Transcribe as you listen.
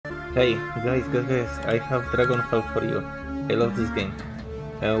Hey, guys, I have Dragonfall for you. I love this game.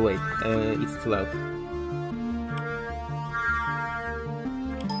 Wait, it's too loud.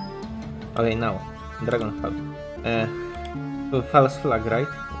 Okay, now, Dragonfall. False flag,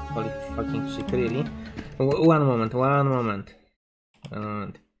 right? Holy fucking shit, really? One moment.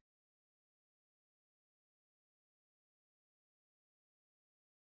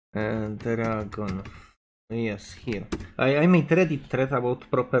 Dragon. Yes, here. I made Reddit thread about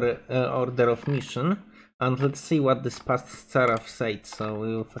proper order of mission, and let's see what this past Saraf said, so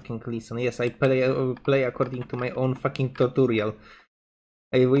we will fucking listen. Yes, I play according to my own fucking tutorial.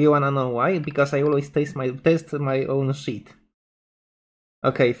 You wanna know why? Because I always test my own shit.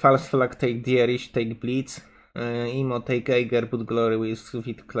 Okay, false flag take Dierish, take Blitz. Emo take Eiger, but Glory with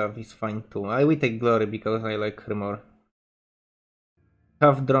Clav is fine too. I will take Glory because I like her more.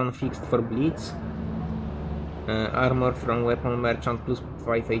 Have drone fixed for Blitz. Armor from weapon merchant plus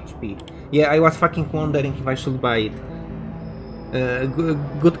 5 HP. Yeah, I was fucking wondering if I should buy it.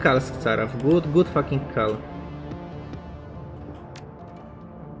 Good call, Saraf. Good fucking call.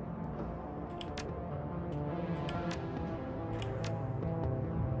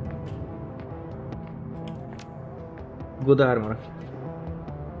 Good armor.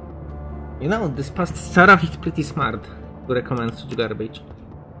 You know, this past Saraf is pretty smart to recommend such garbage.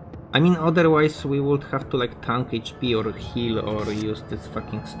 I mean, otherwise we would have to like tank HP or heal or use this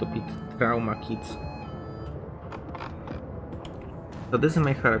fucking stupid trauma kits. So this is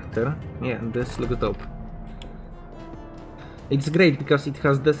my character. Yeah, this looks dope. It's great because it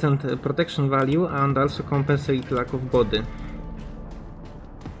has decent protection value and also compensates lack of body.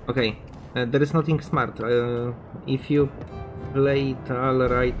 Okay, there is nothing smart. If you play it all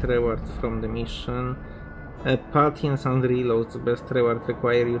right, rewards from the mission. Patience and reloads best reward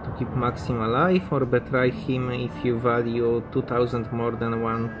require you to keep Maxim alive or betray him if you value 2000 more than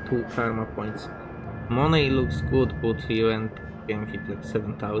 2 karma points. Money looks good, but you end game with like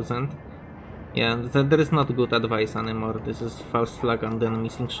 7000. Yeah, there is not good advice anymore. This is false flag and then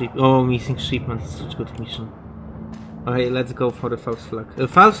missing ship. Oh, missing shipment is such a good mission. Okay, let's go for the false flag.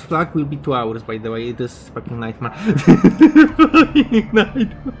 False flag will be 2 hours, by the way. This is fucking nightmare. Fucking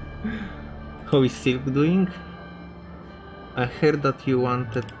nightmare. How is Silk doing? I heard that you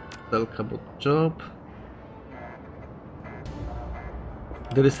wanted to talk about job.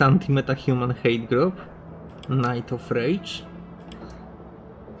 There is anti-meta-human hate group. Night of Rage.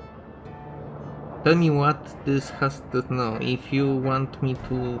 Tell me what this has to know. If you want me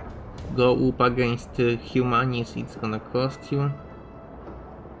to go up against humanities, it's gonna cost you.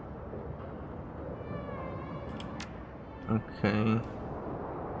 Okay.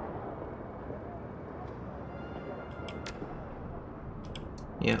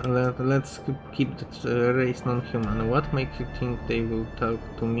 Yeah, let's keep the race non-human. What makes you think they will talk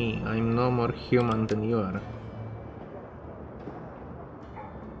to me? I'm no more human than you are.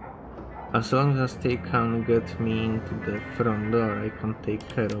 As long as they can get me into the front door, I can take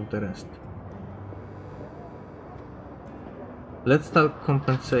care of the rest. Let's talk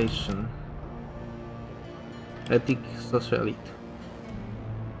compensation. Ethic sociality.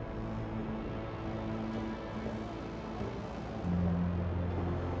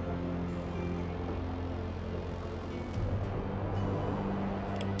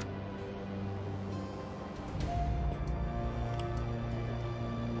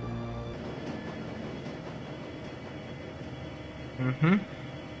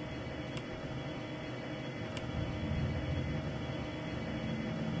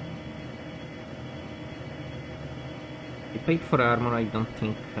 I paid for armor, I don't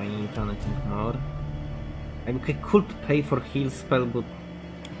think I need anything more. I could pay for heal spell, but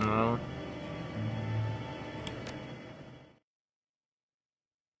no.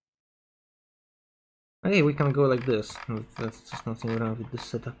 Hey, we can go like this. That's just nothing wrong with this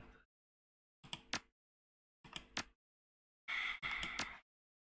setup.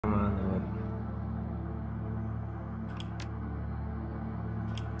 Come on.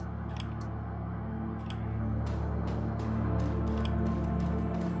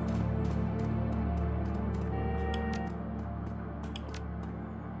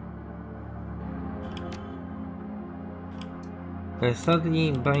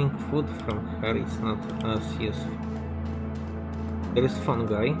 Sadly, buying food from her is not as useful. There is fun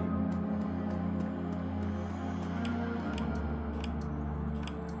guy.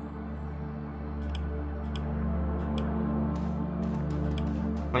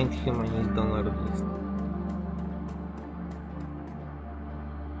 Find humanist download list.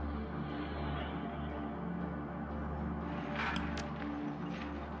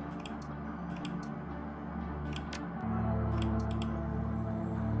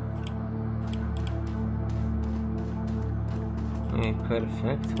 Okay,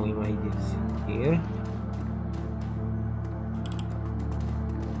 perfect. We made it here.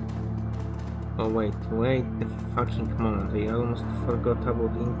 Oh wait the fucking moment. I almost forgot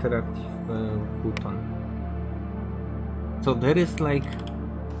about the interactive button. So there is like...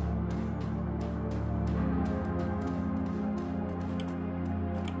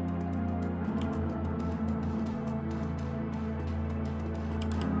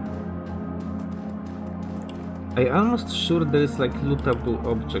 I'm almost sure there is like lootable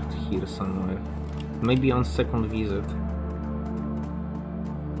object here somewhere. Maybe on second visit.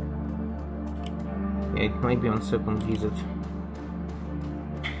 Yeah, it might be on second visit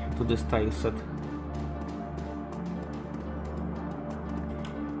to this tile set.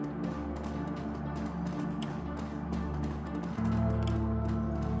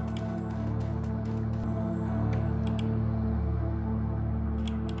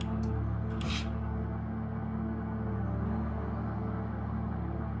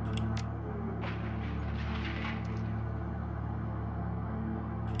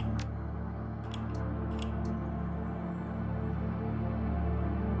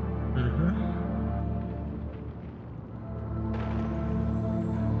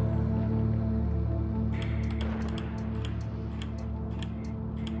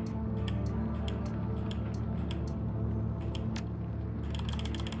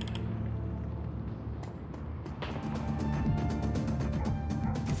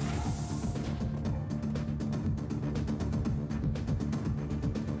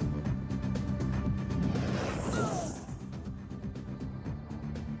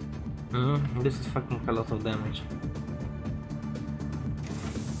 This is fucking a lot of damage.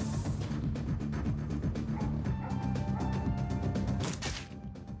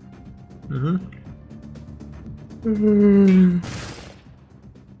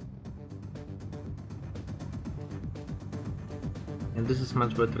 And this is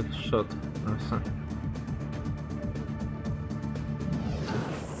much better shot also.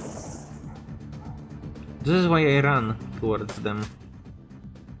 This is why I run towards them.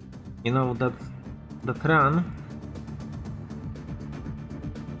 You know, that run,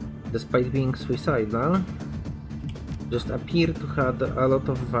 despite being suicidal, just appeared to have a lot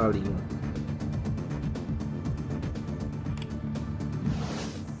of value.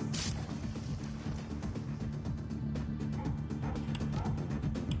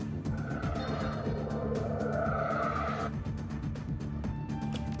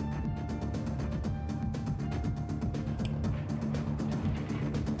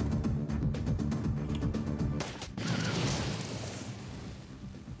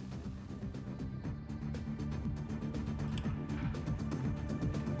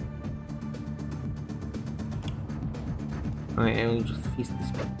 I will just feast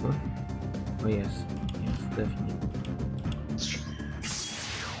this button. Oh yes, definitely.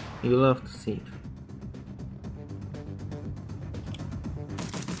 You love to see it.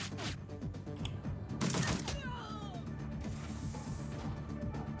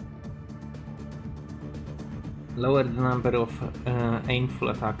 Lower the number of aimful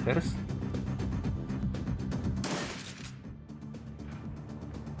attackers.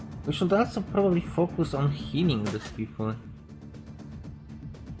 We should also probably focus on healing these people.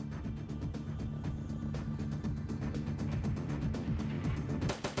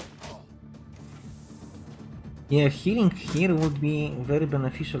 Yeah, healing here would be very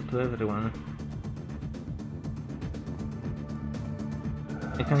beneficial to everyone.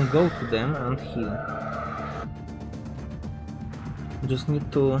 I can go to them and heal. Just need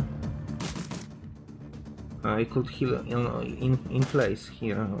to... I could heal in place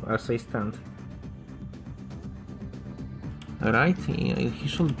here as I stand. Right, he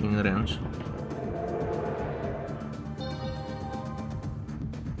should be in range.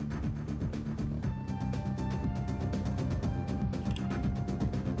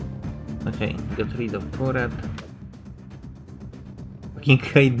 Okay, get rid of turret. Fucking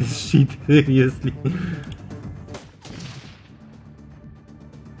hate this shit, seriously.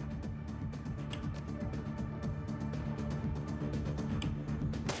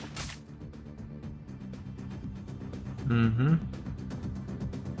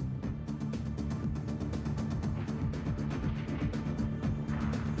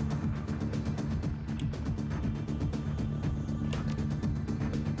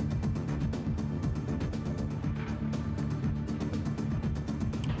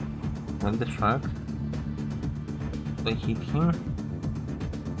 What the fuck? Did I hit him?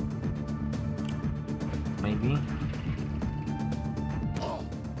 Maybe?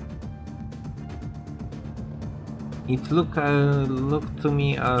 It looked to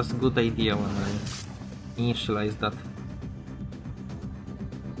me as a good idea when I initialized that.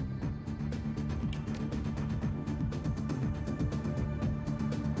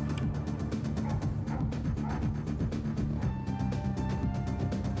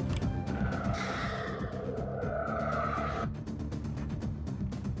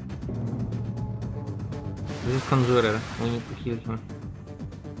 This is Conjurer. We need to kill him.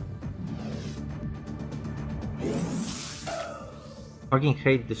 Fucking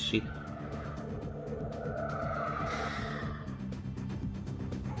hate this shit.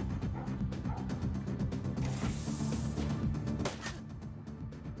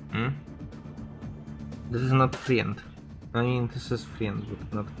 This is not friend. I mean, this is friend,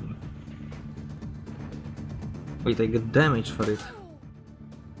 but not friend. Wait, I get damage for it.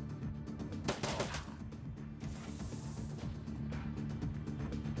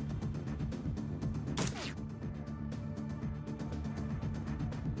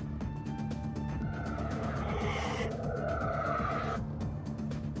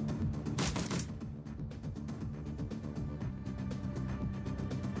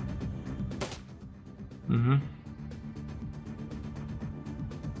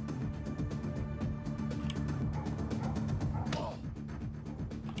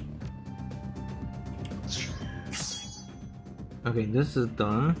 Okay, this is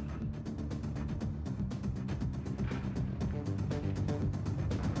done.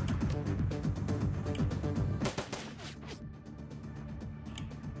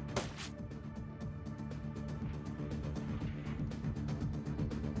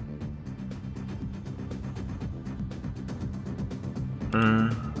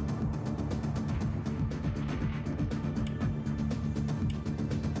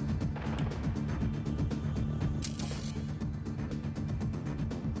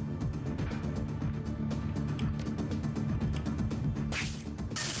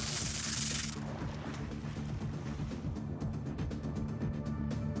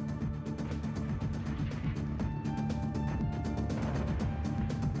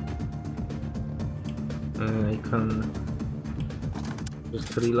 I can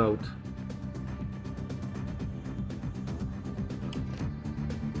just reload.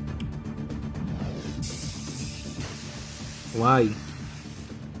 Why?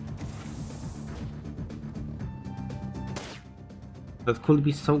 That could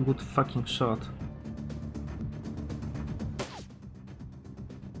be so good fucking shot.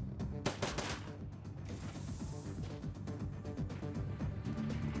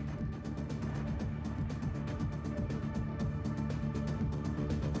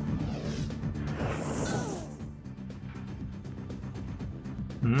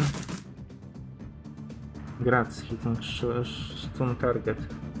 Grats, hitting stun target.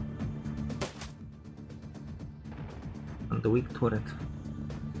 And the weak turret.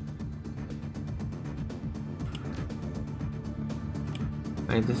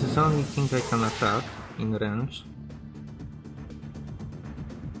 Right, this is the only thing I can attack in range.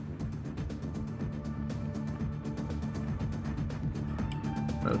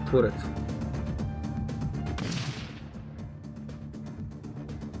 Well, turret.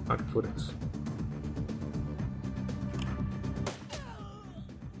 Fuck turrets.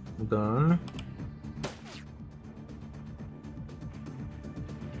 Done.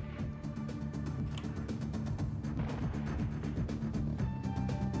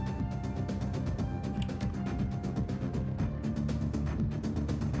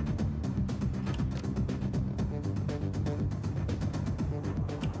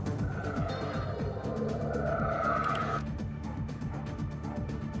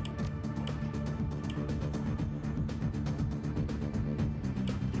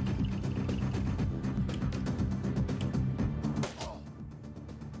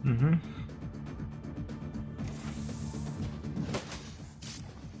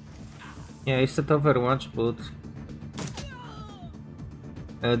 Yeah, I set Overwatch, but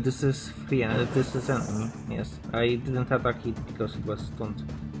this is free. This is enemy. Yes, I didn't attack it because it was stunned.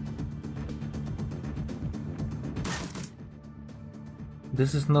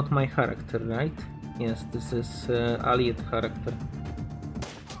 This is not my character, right? Yes, this is allied character.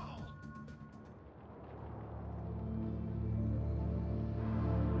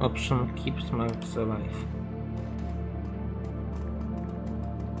 Option keeps marks alive.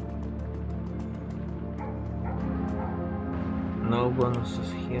 No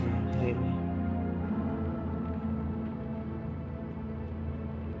bonuses here, really.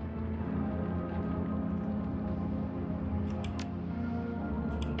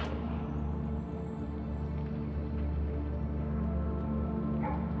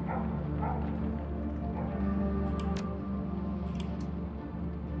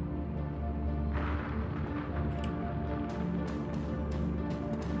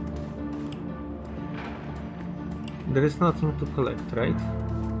 There is nothing to collect, right?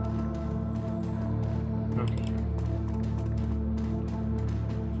 Okay.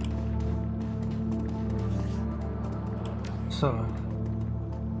 So,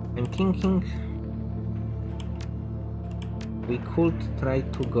 I'm thinking We could try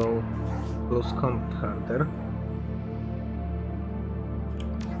to go close combat harder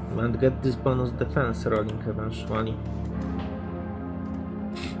and get this bonus defense rolling eventually.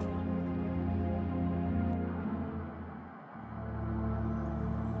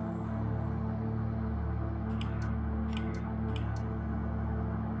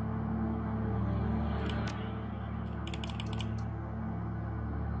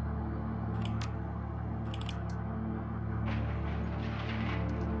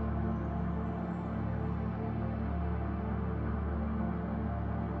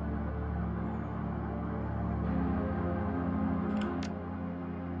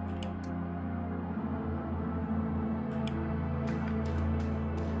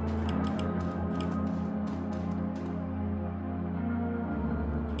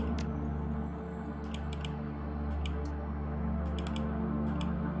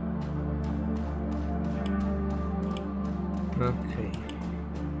 Okay.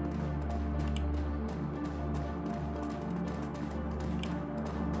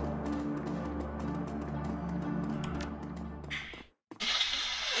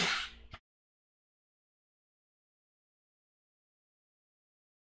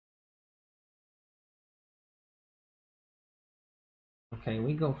 Okay,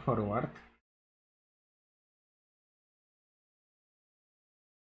 we go forward.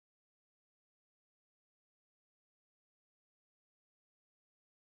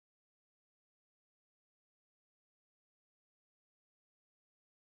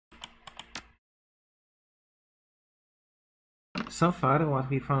 So far, what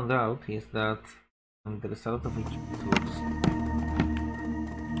we found out is that the result of each tools.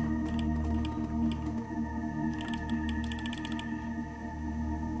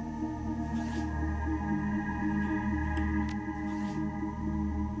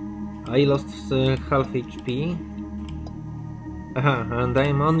 I lost half HP. And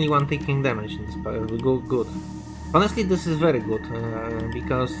I'm only one taking damage in this part. We go good. Honestly, this is very good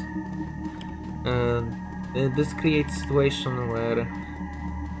because this creates a situation where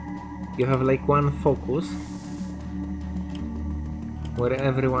you have like one focus, where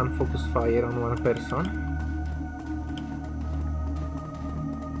everyone focus fire on one person.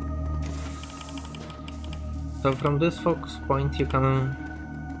 So from this focus point you can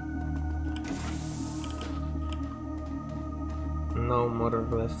know more or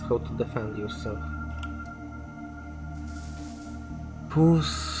less how to defend yourself.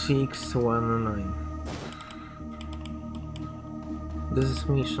 2619. This is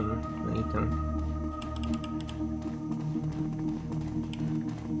mission item.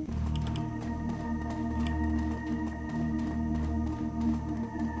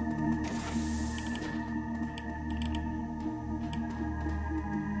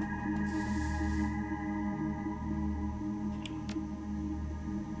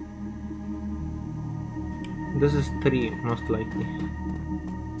 This is 3 most likely.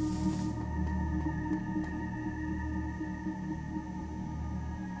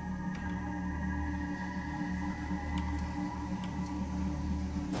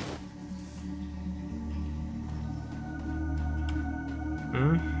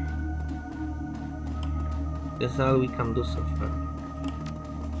 That's all we can do so far.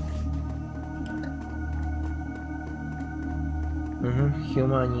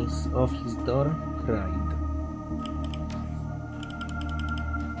 Human is off his door, cried.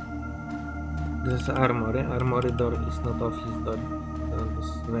 This is armory. Armory door is not off his door. That is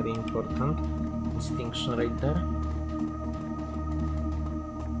very important distinction right there.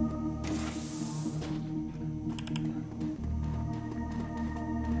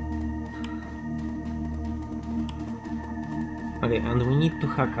 Okay, and we need to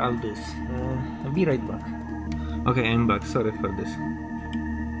hack all this. I'll be right back. Okay, I'm back. Sorry for this.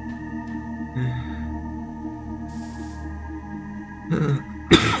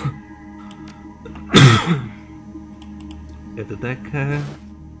 Get the deck.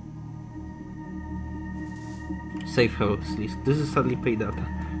 Safe house list. This is sadly pay data.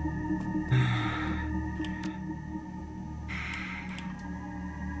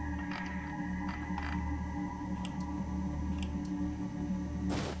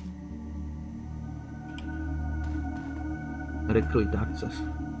 Recruit access.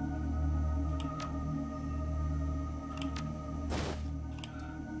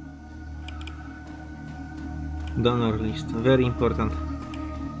 Donor list, very important.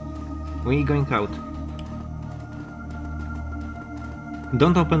 We going out.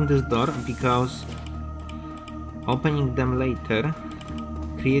 Don't open this door because opening them later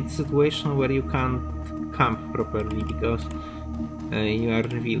creates a situation where you can't camp properly because you are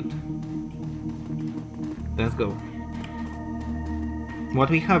revealed. Let's go. What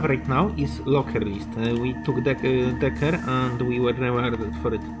we have right now is locker list. We took Decker and we were rewarded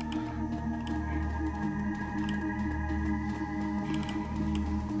for it.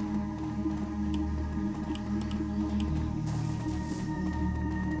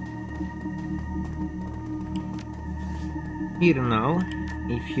 Here now,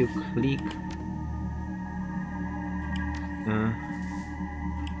 if you click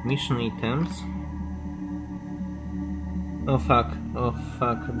mission items. Oh fuck,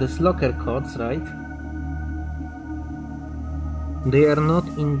 these locker codes, right? They are not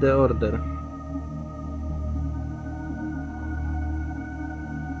in the order.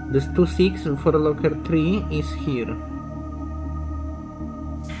 This 2-6 for locker 3 is here.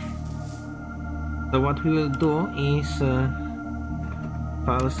 So what we will do is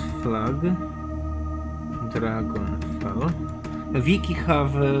false flag, Dragonfall. Wiki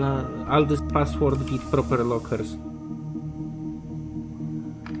have all this password with proper lockers.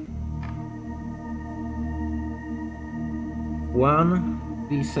 One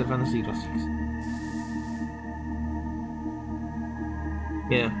 3706.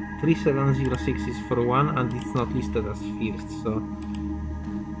 Yeah, 3706 is for one and it's not listed as first, so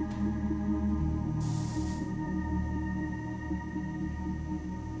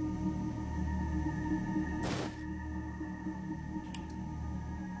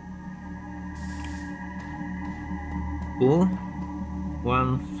two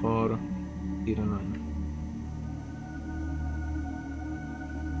 1409.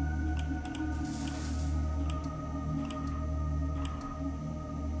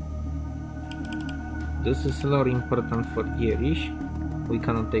 This is lore important for Irish. We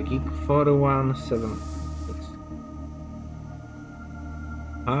cannot take it. 4176.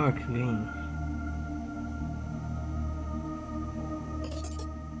 Okay.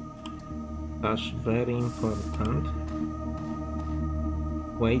 That's very important.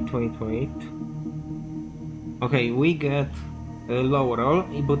 Wait. Okay, we get a lower roll,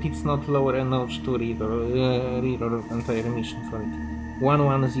 but it's not lower enough to reroll entire mission for it.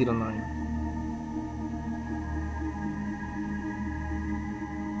 1109.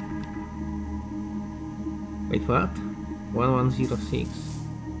 Wait, what? 1106.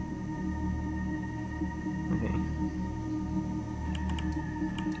 Okay.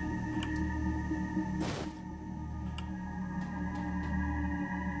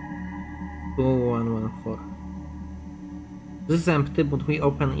 Two 114. This is empty, but we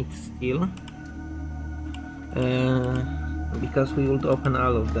open it still. Because we would open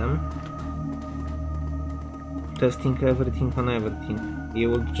all of them. Testing everything on everything. You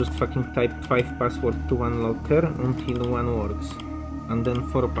will just fucking type 5 password to one locker until one works. And then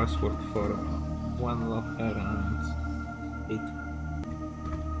 4 password for one locker and 8.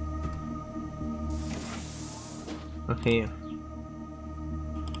 Okay, yeah.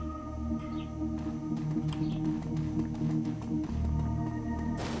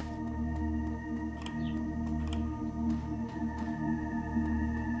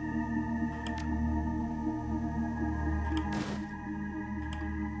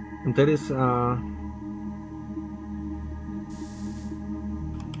 There is a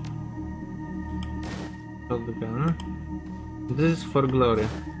shotgun. This is for glory.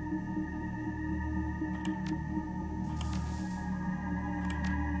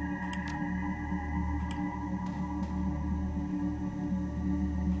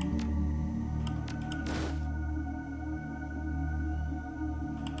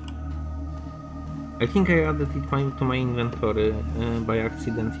 I think I added it to my inventory by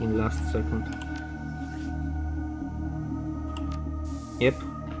accident in last second. Yep.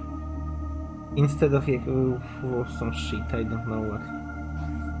 Instead of some shit, I don't know what.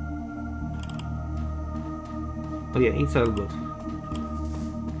 Oh yeah, it's all good.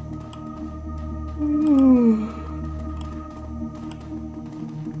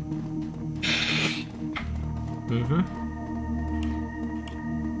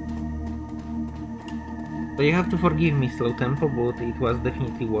 So you have to forgive me slow tempo, but it was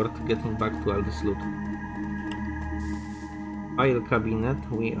definitely worth getting back to all this loot. File cabinet,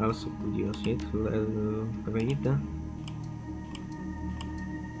 we also could use it. Let's read.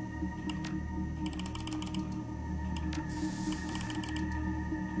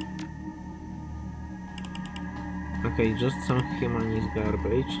 Okay, just some humanist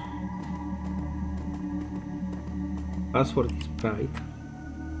garbage. Password is bright.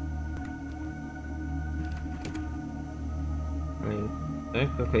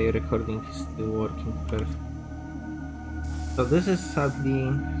 Okay, recording is still working perfect. So this is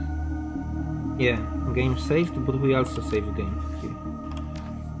sadly, yeah, game saved, but we also save game here.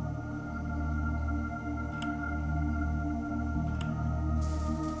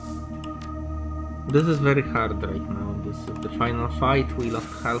 This is very hard right now. This is the final fight. We lost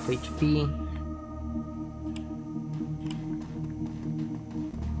half HP.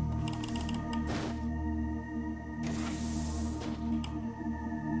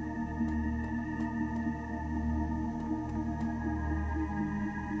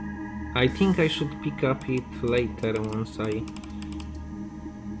 I think I should pick up it later once I...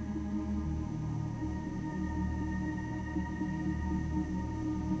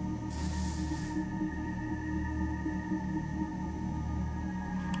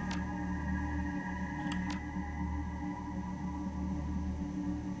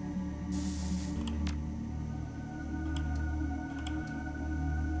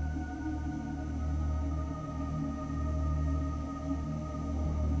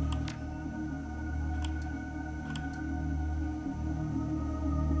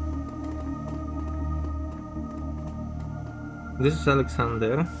 This is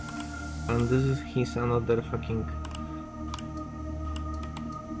Alexander, and this is his another fucking...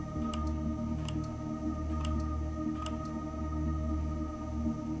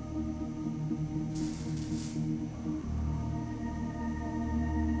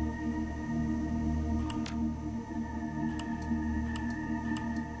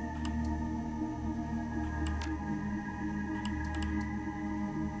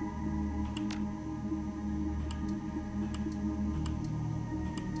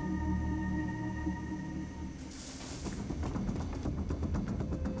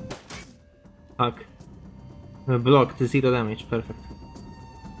 Fuck. Blocked, 0 damage, perfect.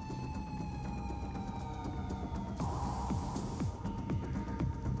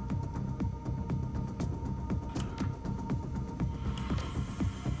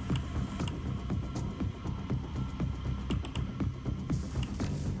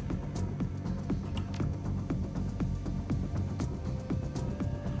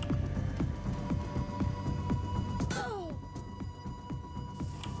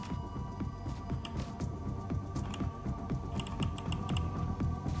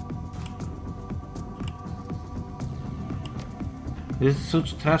 This is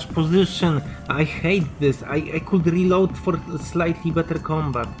such trash position. I hate this. I could reload for slightly better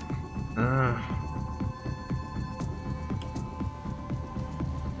combat.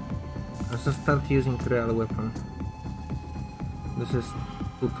 Let's just start using real weapon. This is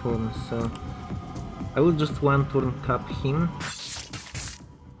 2 turns, so I will just 1 turn tap him.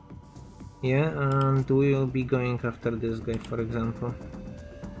 Yeah, and we will be going after this guy, for example.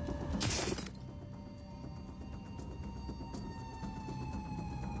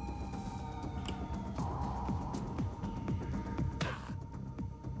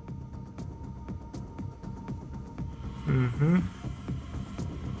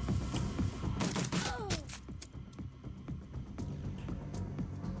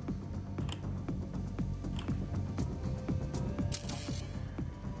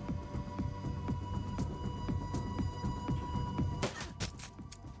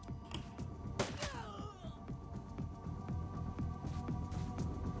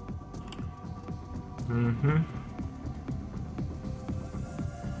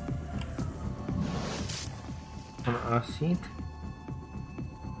 Some acid.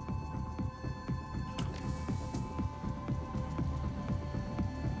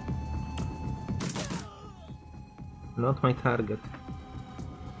 Not my target.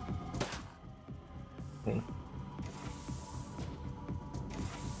 Okay.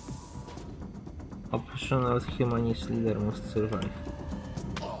 Optional humanist leader must survive.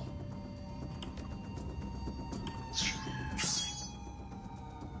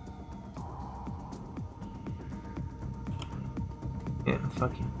 Yeah,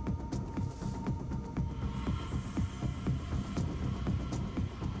 fuck you.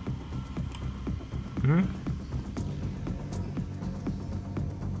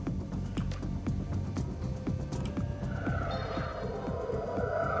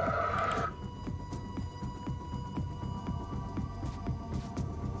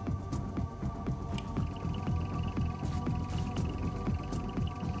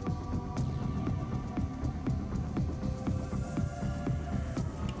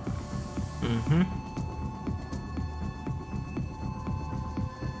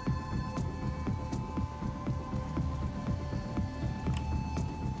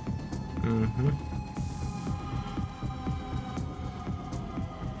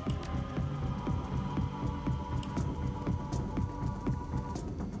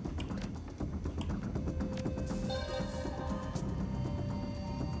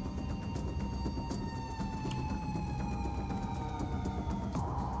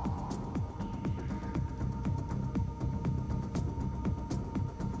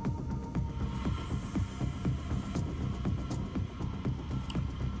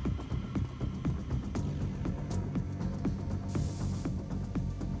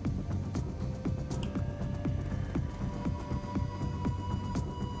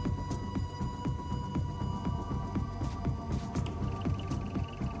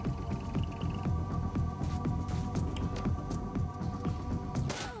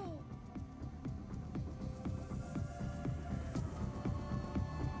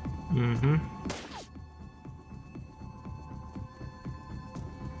 Mm-hmm.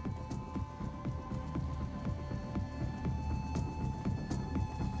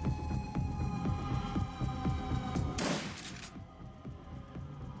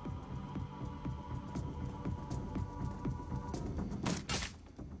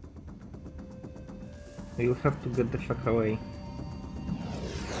 You have to get the fuck away.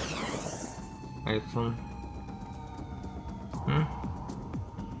 iPhone.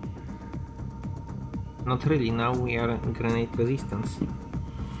 Not really, now we are grenade resistance.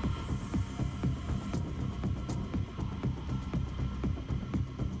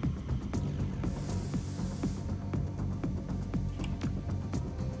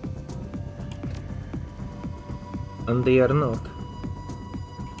 And they are not.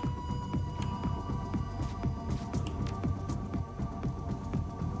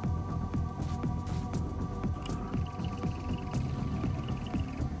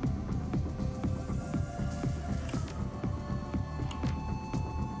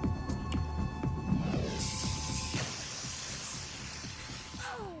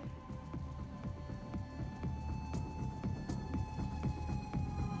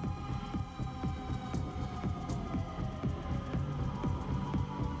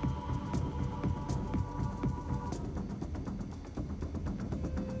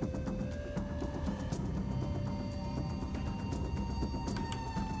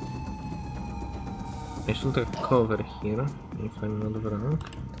 I should have cover here, if I'm not wrong.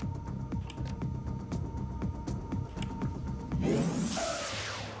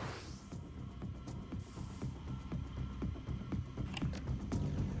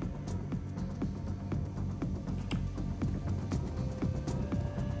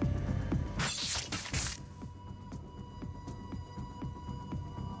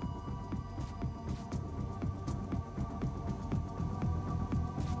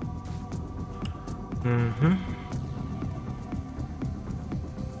 Mm-hmm.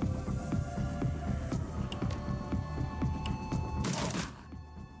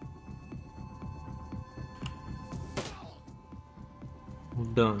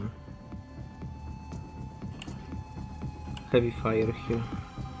 Done. Heavy fire here.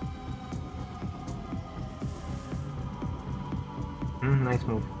 Nice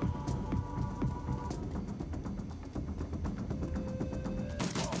move.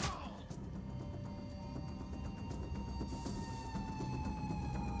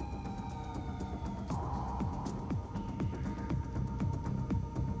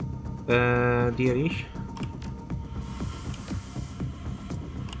 Dearish.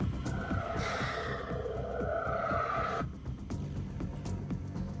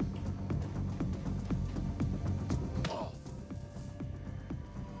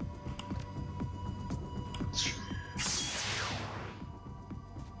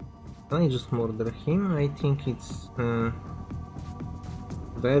 Can I just murder him? I think it's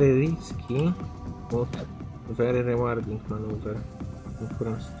very risky, but very rewarding maneuver in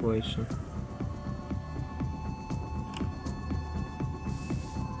current situation.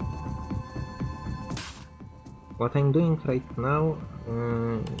 What I'm doing right now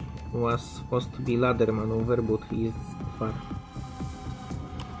was supposed to be ladder maneuver, but he is far.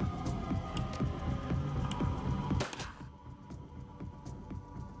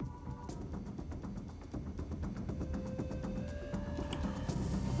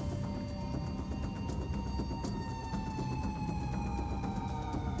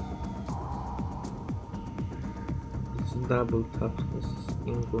 It's double tap, this is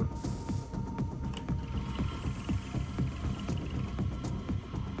single.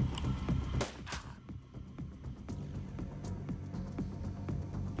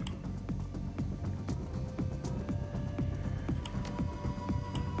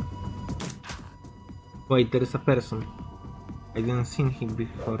 Wait, there is a person. I didn't see him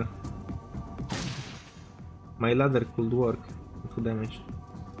before. My ladder could work. 2 damage.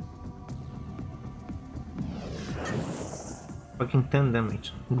 Fucking 10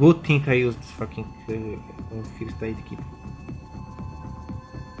 damage. Good thing I used fucking first aid kit.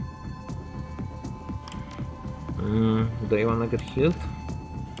 Do I wanna get healed?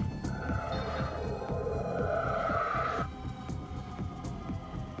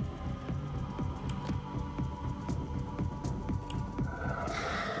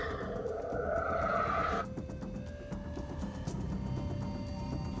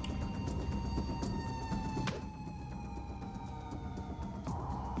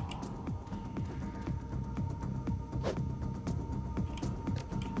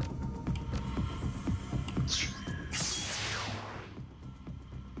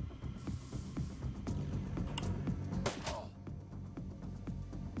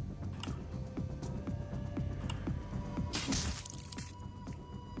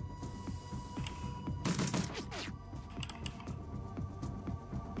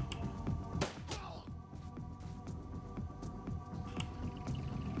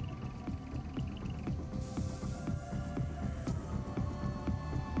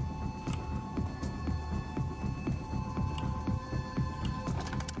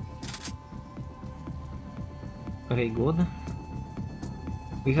 Okay, good.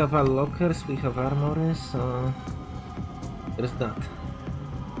 We have our lockers, we have armor, so there's that.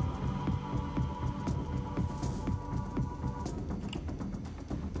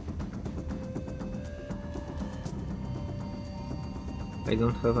 I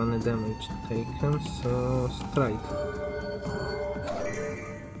don't have any damage taken, so strike.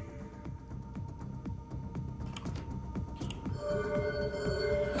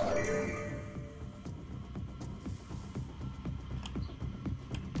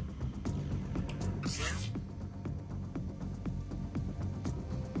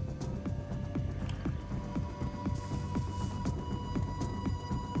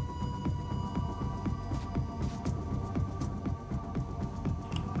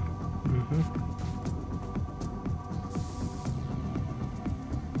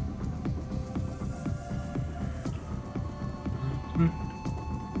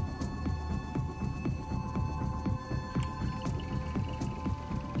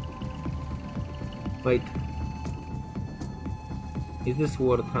 Wait. Is this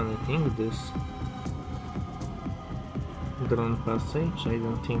worth anything, this drone passage? I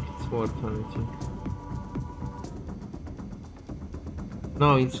don't think it's worth anything.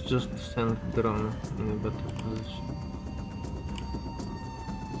 No, it's just to send drone in a better position.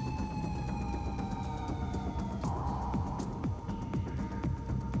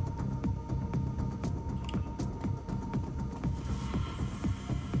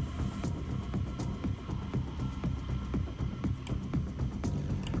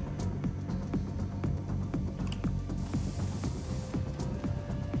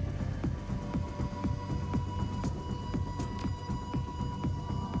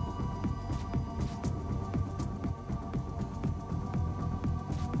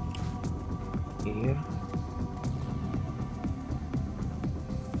 Here.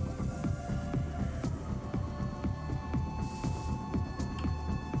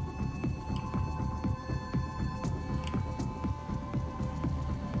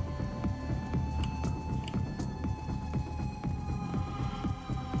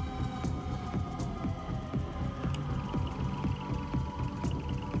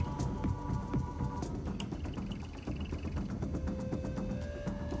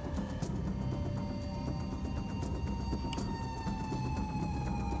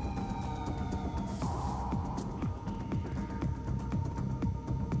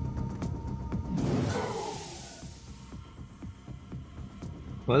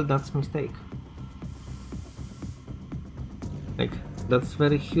 Well, that's mistake. Like, that's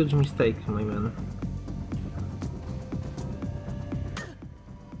very huge mistake, my man.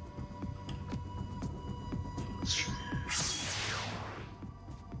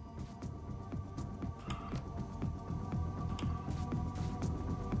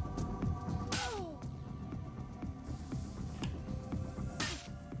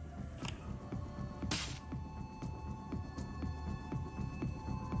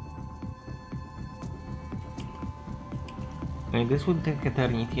 Okay, this will take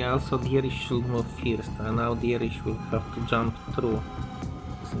eternity. Also, the Irish should move first, and now the Irish will have to jump through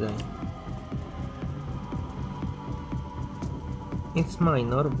this guy. It's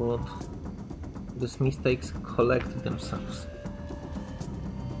minor, but these mistakes collect themselves.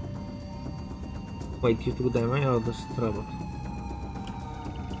 Wait, you took damage? Oh, this is robot.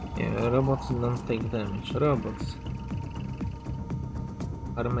 Yeah, robots don't take damage. Robots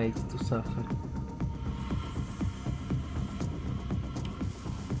are made to suffer.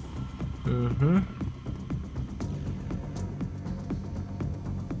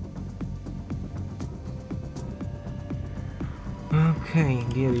 Okay,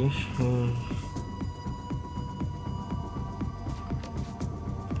 dearish.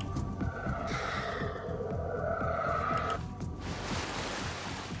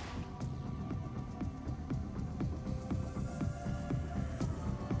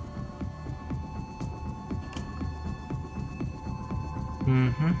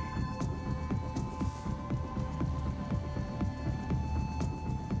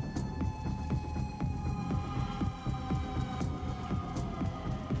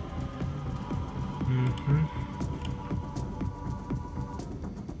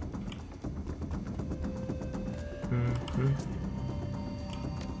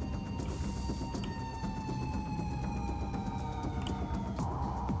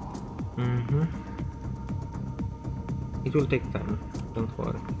 It will take time, don't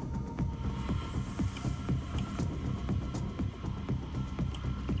worry.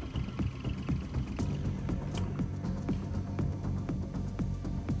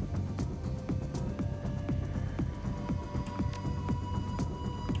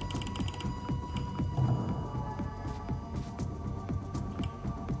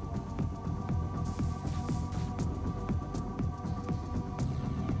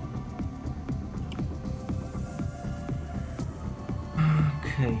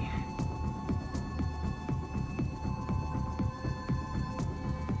 Okay.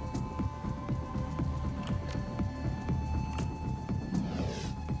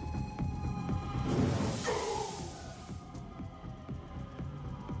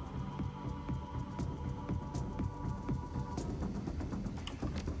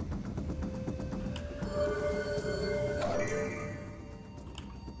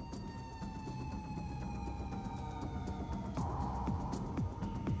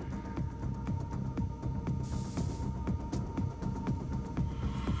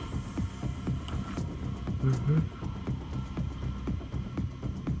 Mhm.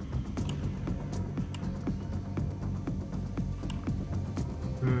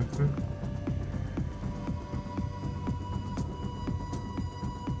 Mhm.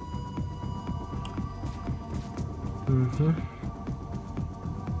 Mhm.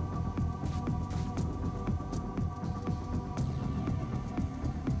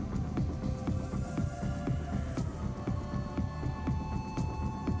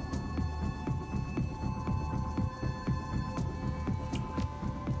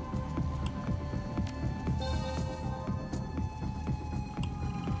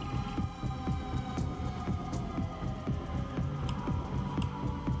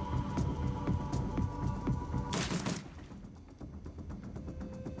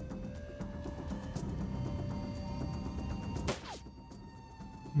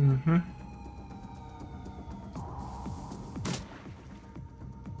 Mhm.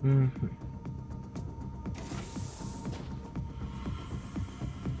 Mhm.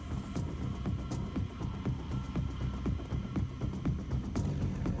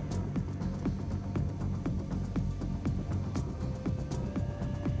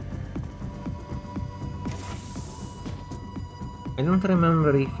 I don't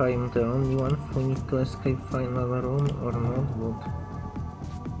remember if I'm the only one who need to escape final room or not, but...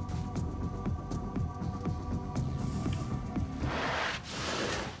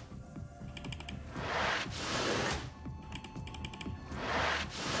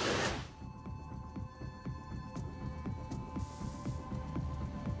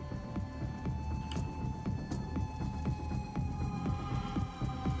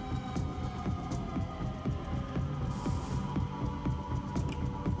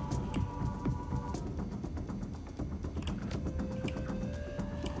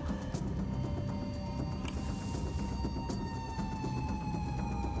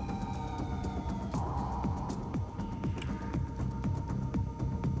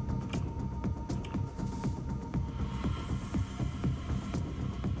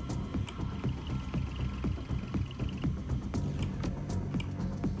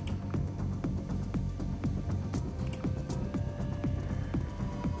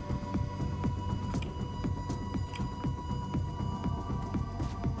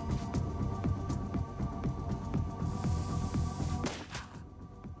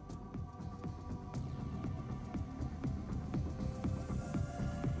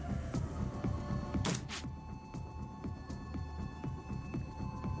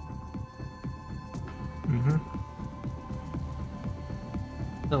 Mhm.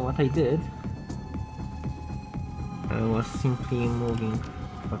 So what I did was simply moving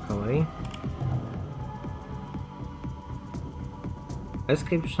back away.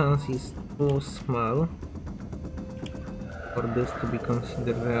 Escape chance is too small for this to be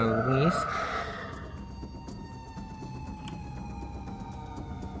considered real risk.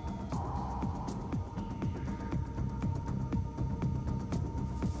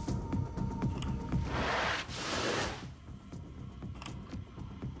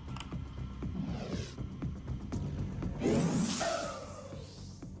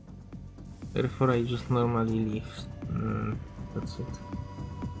 Therefore I just normally leave. That's it.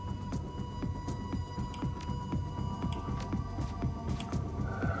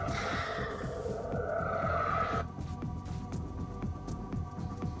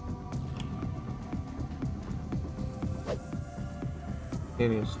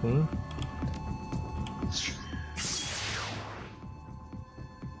 Seriously?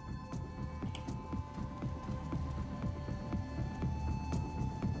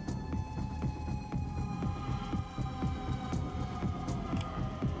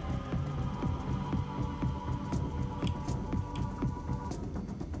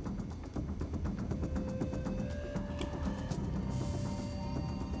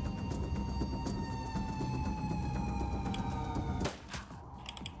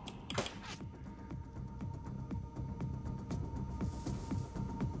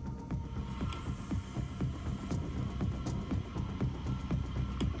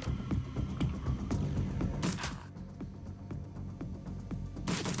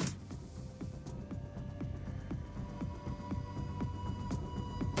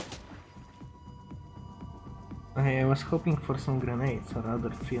 I was hoping for some grenades or other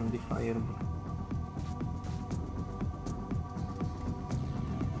friendly fire, but...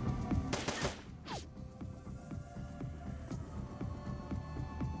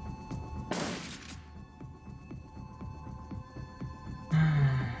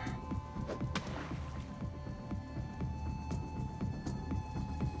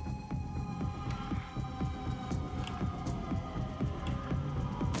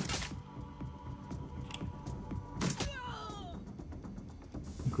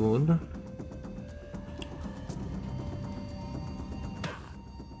 Good.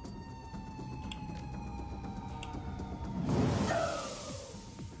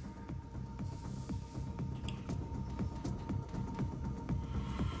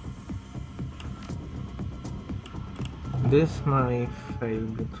 This might fail,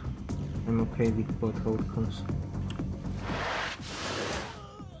 but I'm okay with both outcomes.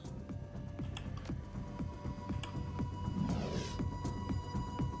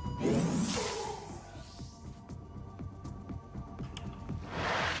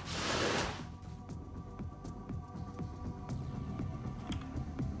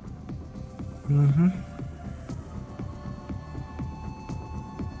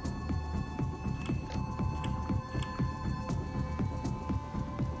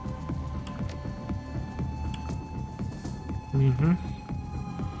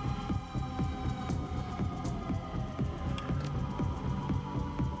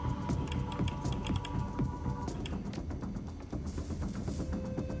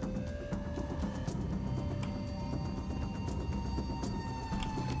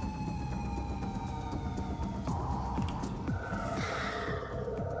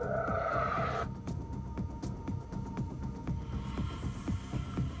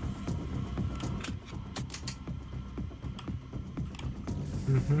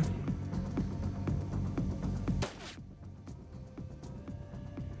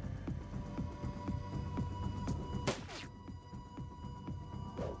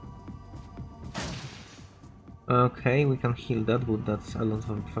 Okay, we can heal that, but that's a lot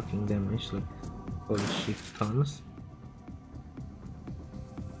of fucking damage, like holy shit, tons.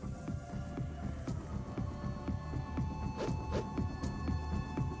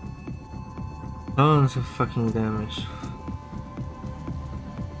 Tons of fucking damage.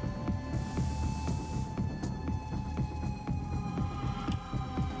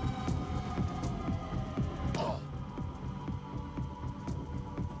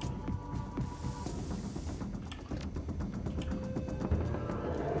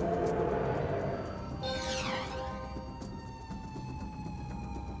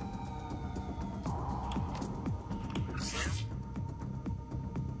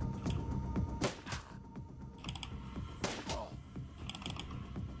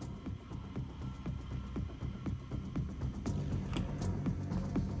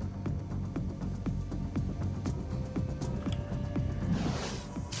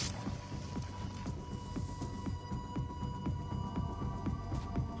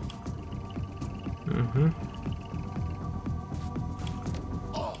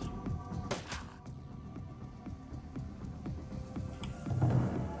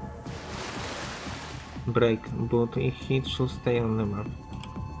 Break, but it should stay on the map.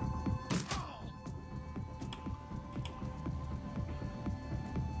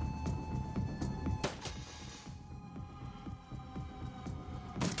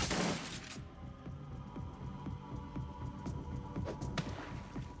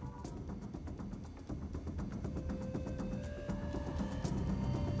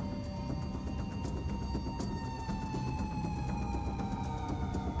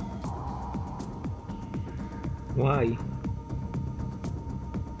 Why?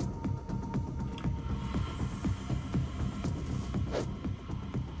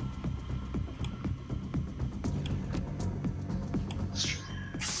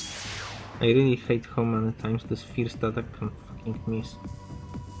 I really hate how many times this first attack can fucking miss.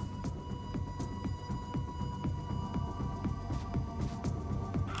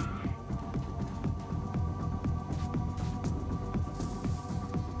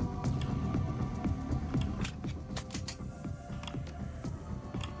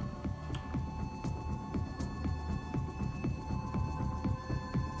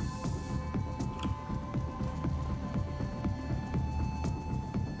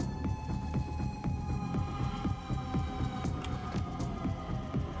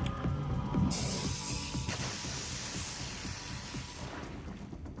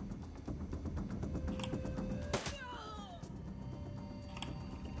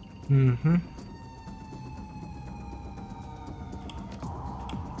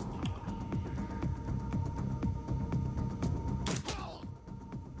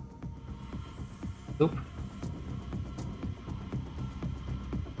 Oop.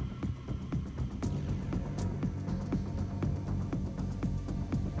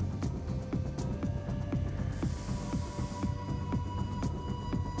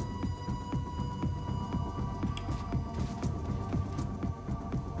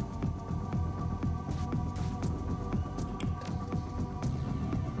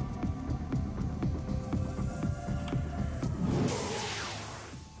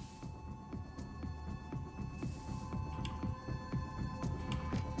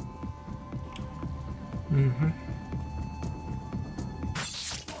 Mm-hmm.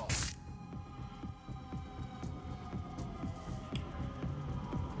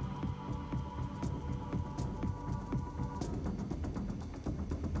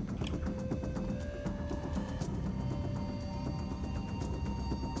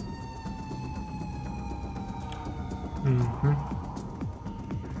 Mm-hmm.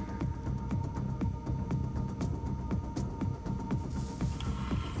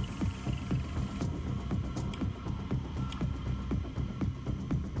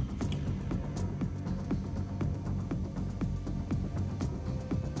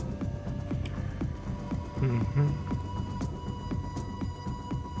 Mm-hmm.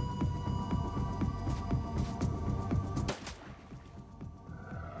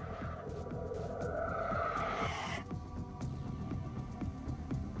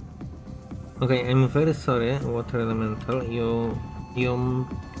 Okay, I'm very sorry, Water Elemental. You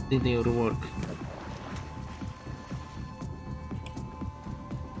did your work.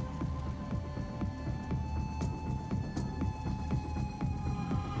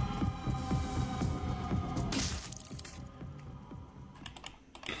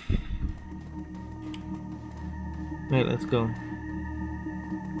 Right, let's go.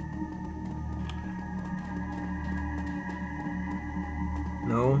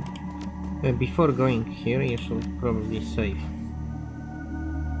 No. Before going here, you should probably save.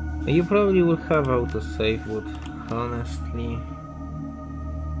 You probably will have autosave, but honestly...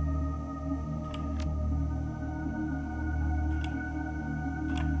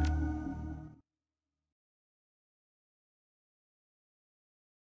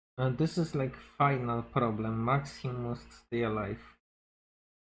 this is like final problem. Maxim must stay alive.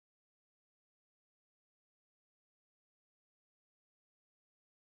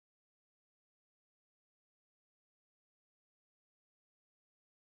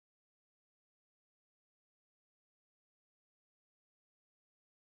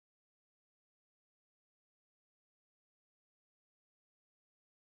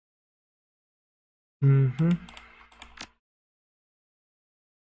 Mm-hmm.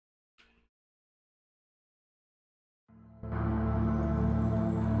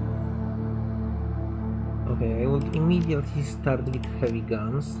 Okay, I would immediately start with heavy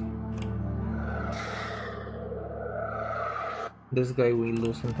guns. This guy will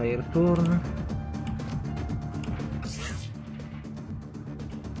lose entire turn.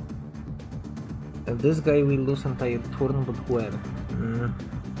 And this guy will lose entire turn, but where?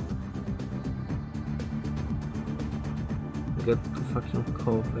 Get to fucking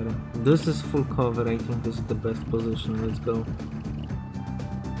cover. This is full cover, I think this is the best position, let's go.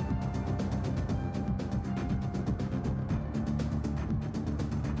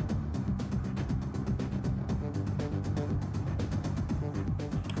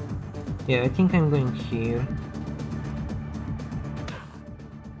 Yeah, I think I'm going here.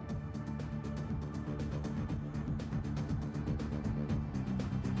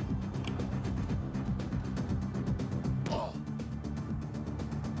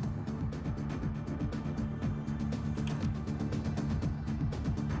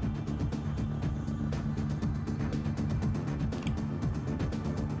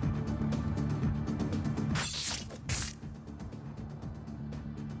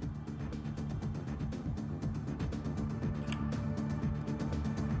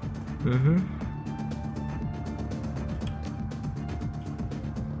 Mm-hmm.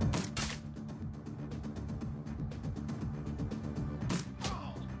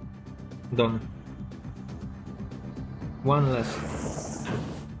 Done. One less.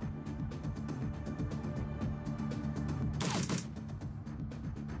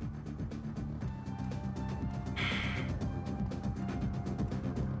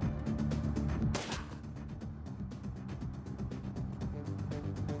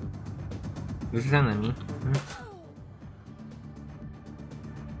 This is enemy.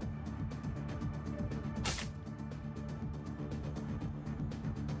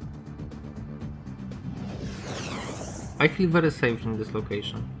 I feel very safe in this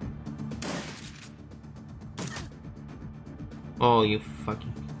location. Oh, you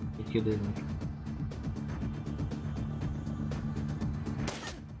fucking... you didn't.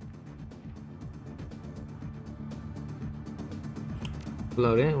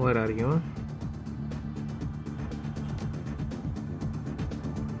 Glory, where are you?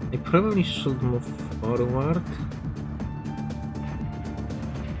 I probably should move forward.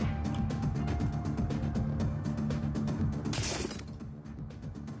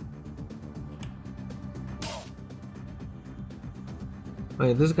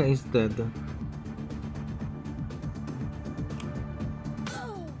 Wait, this guy is dead.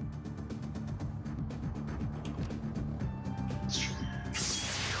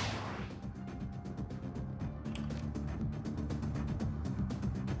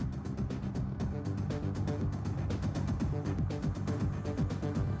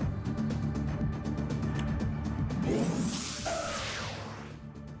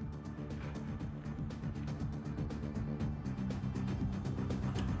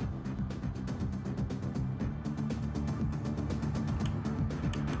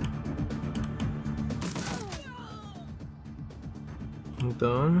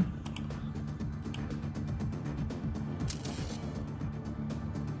 Done.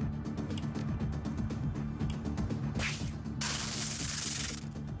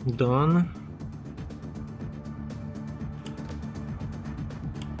 Done.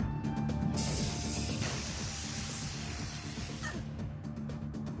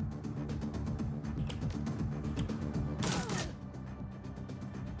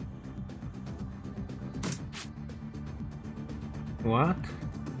 What?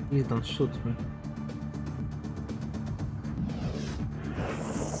 Please don't shoot me.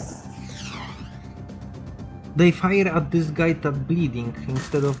 They fire at this guy that's bleeding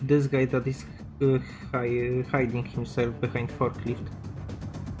instead of this guy that is hiding himself behind forklift.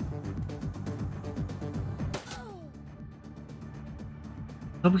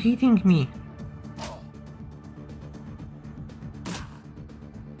 Stop hitting me!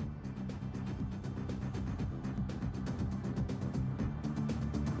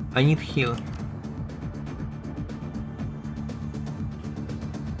 I need heal.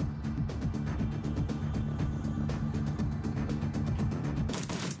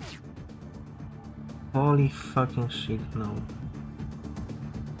 Holy fucking shit, no.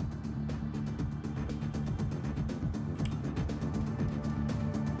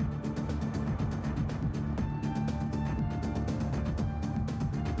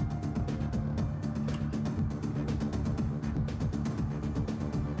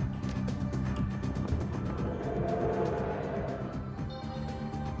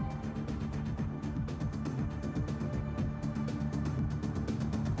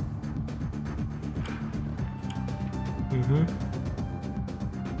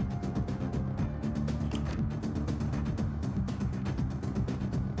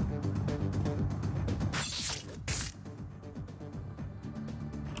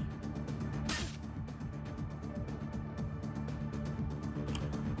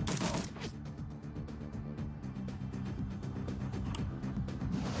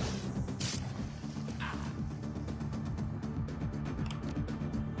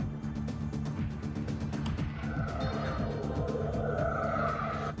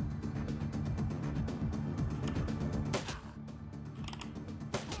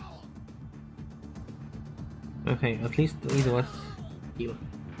 Okay, at least it was heal.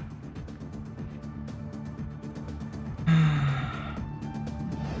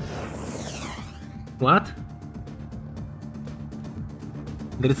 What?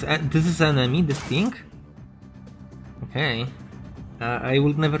 This is an enemy, this thing? Okay. I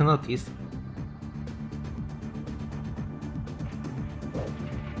would never notice.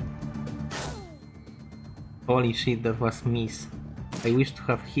 Holy shit, that was miss. I wish to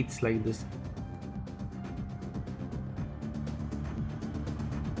have hits like this.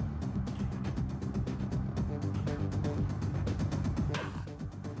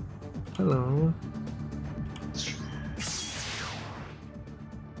 Hello.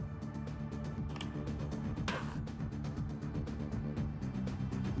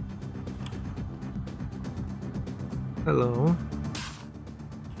 Hello.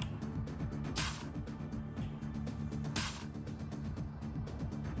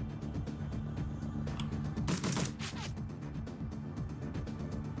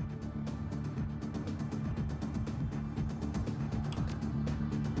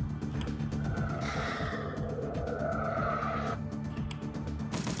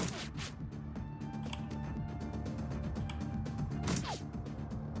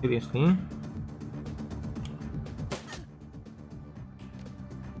 Seriously?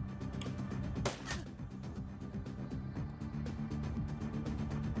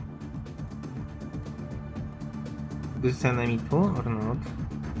 This is enemy too or not?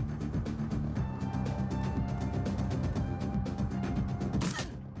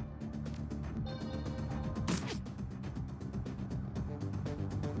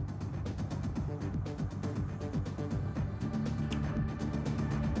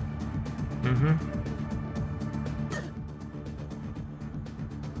 Mhm.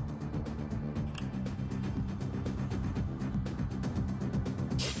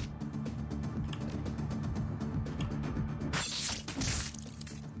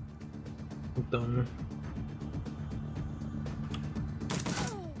 Done.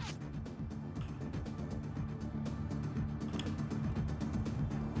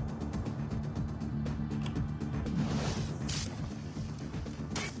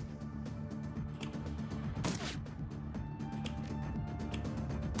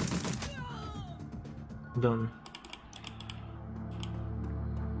 Done.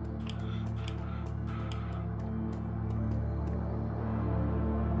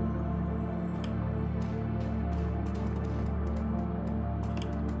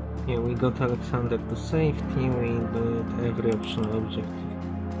 Yeah, we got Alexander to safety, we did every optional objective.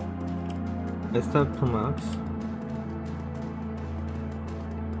 Let's talk to Max.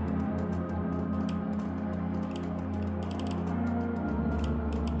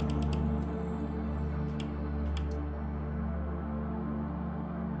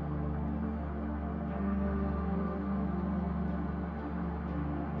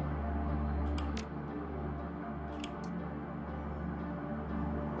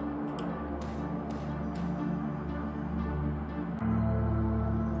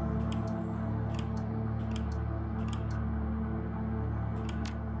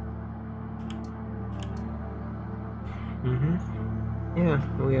 Yeah,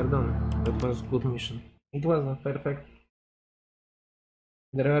 we are done. That was good mission. It wasn't perfect.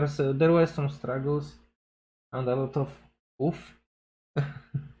 There were some struggles and a lot of oof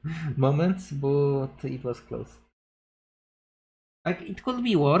moments, but it was close. Like it could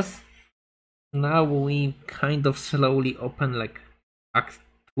be worse. Now we kind of slowly open like Act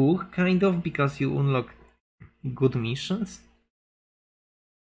 2 kind of because you unlock good missions.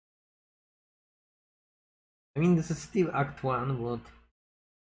 I mean this is still Act 1, but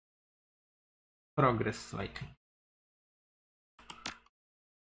progress slightly.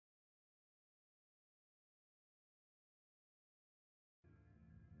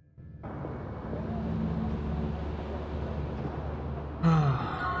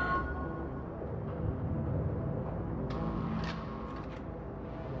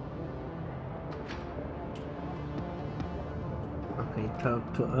 Okay,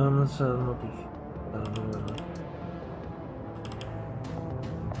 talk to Amazon, notification.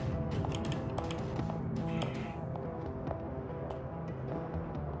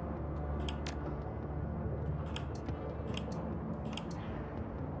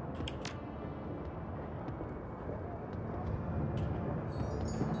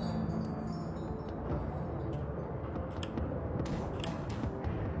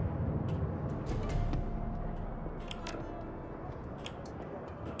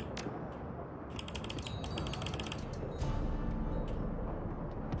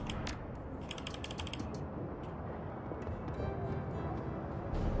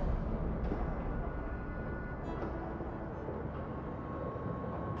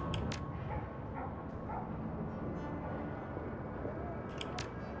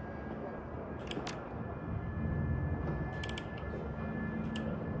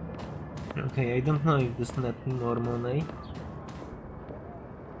 Okay, I don't know if this net or money.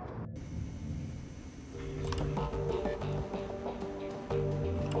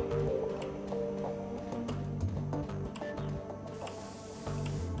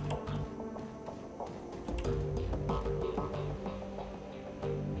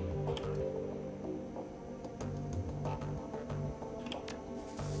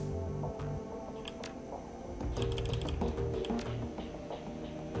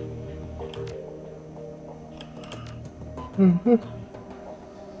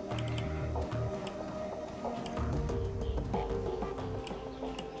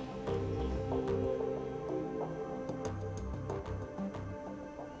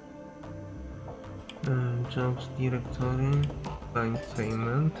 Jobs directory, client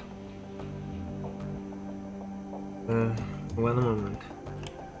payment. One moment.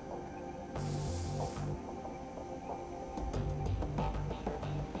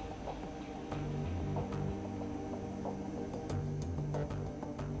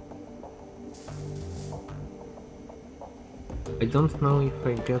 I don't know if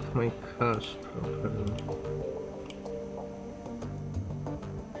I get my cash properly.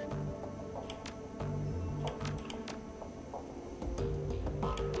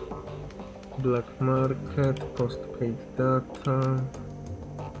 Black market, postpaid data.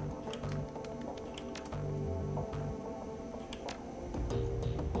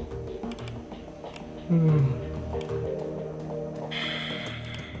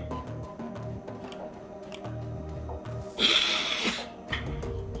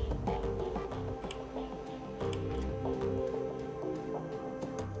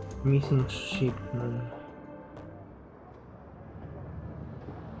 Missing shipment.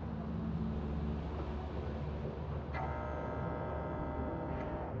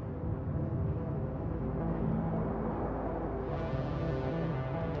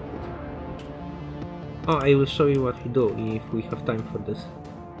 Oh, I will show you what we do if we have time for this.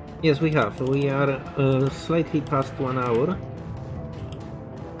 Yes, we have. We are slightly past 1 hour.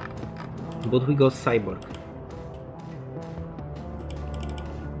 But we go cyborg.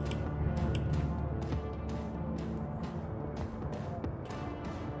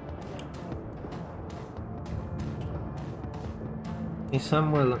 Hey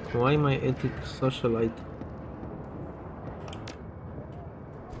Samuel, why my ethic socialite?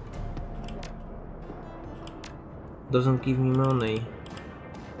 Doesn't give me money.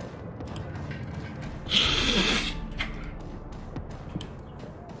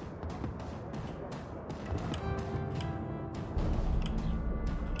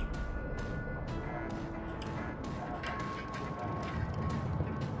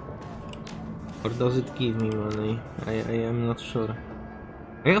 Or does it give me money? I am not sure.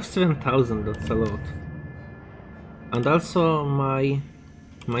 I have 7,000, that's a lot. And also my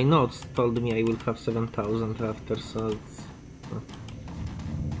notes told me I will have 7,000 after, so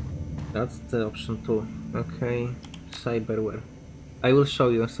that's the option too. Okay, cyberware. I will show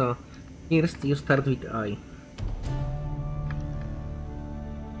you. So first you start with I.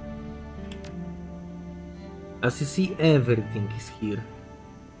 As you see, everything is here.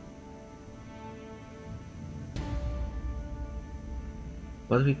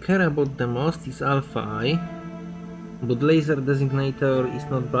 What we care about the most is Alpha I, but laser designator is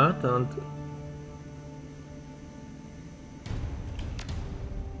not bad, and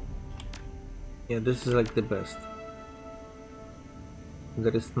yeah, this is like the best.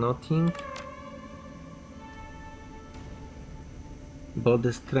 There is nothing.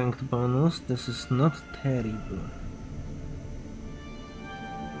 Body strength bonus, this is not terrible.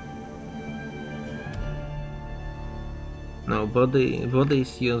 No, body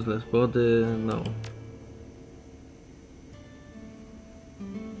is useless. Body, no.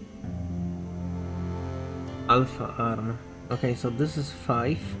 Alpha arm. Okay, so this is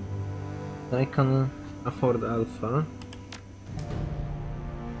 5. I can afford alpha.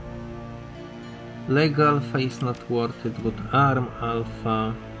 Leg alpha is not worth it, but arm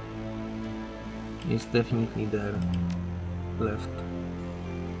alpha is definitely there. Left.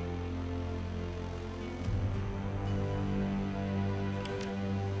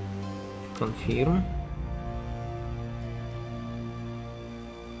 Confirm.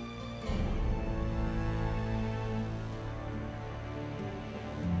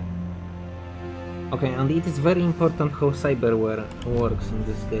 Okay, and it is very important how cyberware works in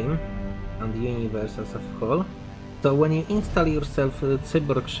this game and the universe as a whole. So when you install yourself a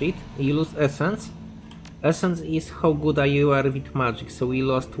cyborg sheet, you lose essence. Essence is how good you are with magic, so we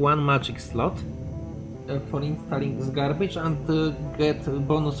lost 1 magic slot for installing this garbage and get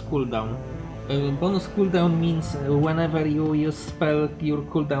bonus cooldown. Bonus cooldown means whenever you use spell, your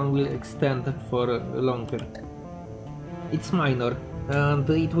cooldown will extend for longer. It's minor and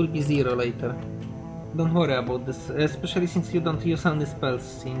it will be 0 later. Don't worry about this, especially since you don't use any spells,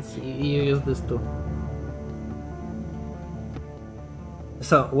 since you use this too.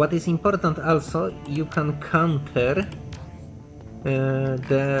 So, what is important also, you can counter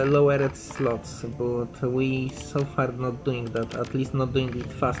the lowered slots, but we so far not doing that, at least not doing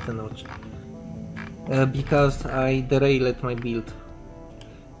it fast enough. Because I derailed my build.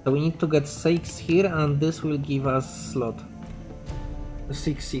 So we need to get 6 here and this will give us slot.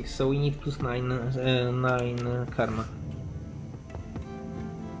 6, so we need plus 9 karma.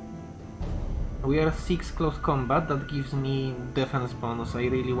 We are 6 close combat, that gives me defense bonus, I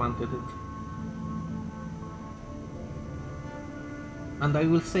really wanted it. And I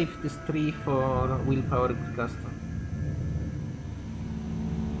will save this 3 for willpower custom.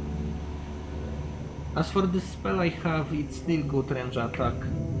 As for this spell I have, it's still good range attack.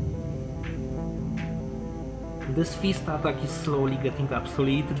 This fist attack is slowly getting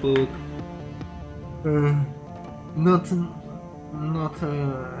obsolete, but not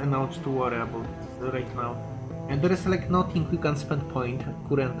enough to worry about right now. And there is like nothing you can spend point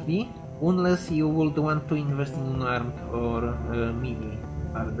currently, unless you would want to invest in unarmed or melee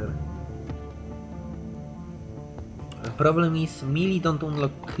further. The problem is melee don't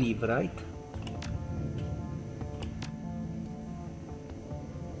unlock cleave, right?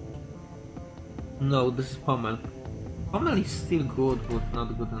 No, this is Pommel. Pommel is still good, but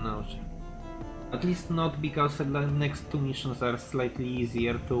not good enough. At least not because the next 2 missions are slightly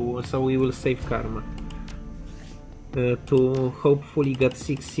easier to, so we will save karma. to hopefully get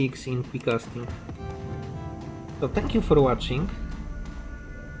 6-6 in quick casting. So thank you for watching.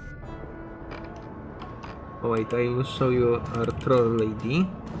 Oh wait, I will show you our troll lady.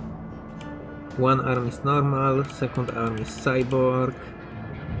 One arm is normal, second arm is cyborg.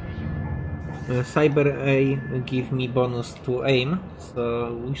 Cyber A give me bonus to aim,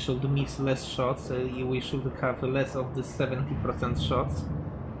 so we should miss less shots, we should have less of the 70% shots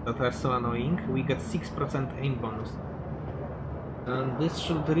that are so annoying. We get 6% aim bonus. And this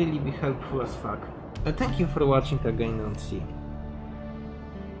should really be helpful as fuck. Thank you for watching again and see you.